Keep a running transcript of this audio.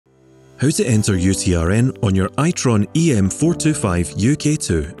How to enter UTRN on your ITRON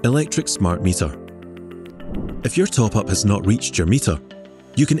EM425-UK2 electric smart meter. If your top-up has not reached your meter,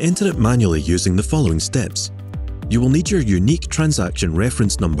 you can enter it manually using the following steps. You will need your Unique Transaction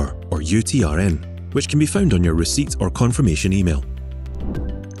Reference Number, or UTRN, which can be found on your receipt or confirmation email.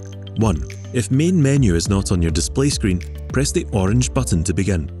 1. If Main Menu is not on your display screen, press the orange button to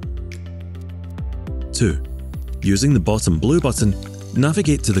begin. 2. Using the bottom blue button,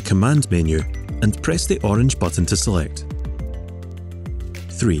 navigate to the Command menu and press the orange button to select.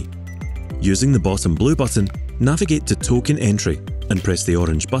 3. Using the bottom blue button, navigate to Token Entry and press the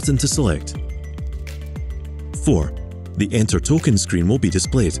orange button to select. 4. The Enter Token screen will be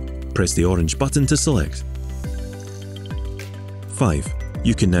displayed. Press the orange button to select. 5.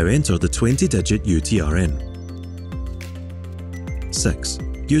 You can now enter the 20-digit UTRN. 6.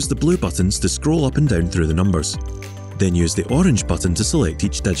 Use the blue buttons to scroll up and down through the numbers. Then use the orange button to select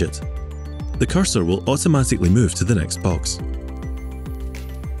each digit. The cursor will automatically move to the next box.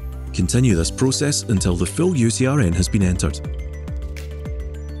 Continue this process until the full UTRN has been entered.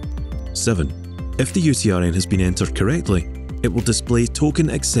 7. If the UTRN has been entered correctly, it will display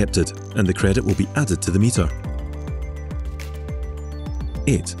Token Accepted and the credit will be added to the meter.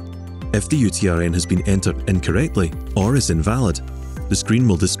 8. If the UTRN has been entered incorrectly or is invalid, the screen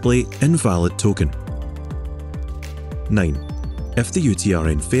will display Invalid Token. 9. If the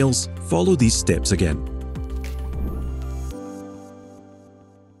UTRN fails, follow these steps again.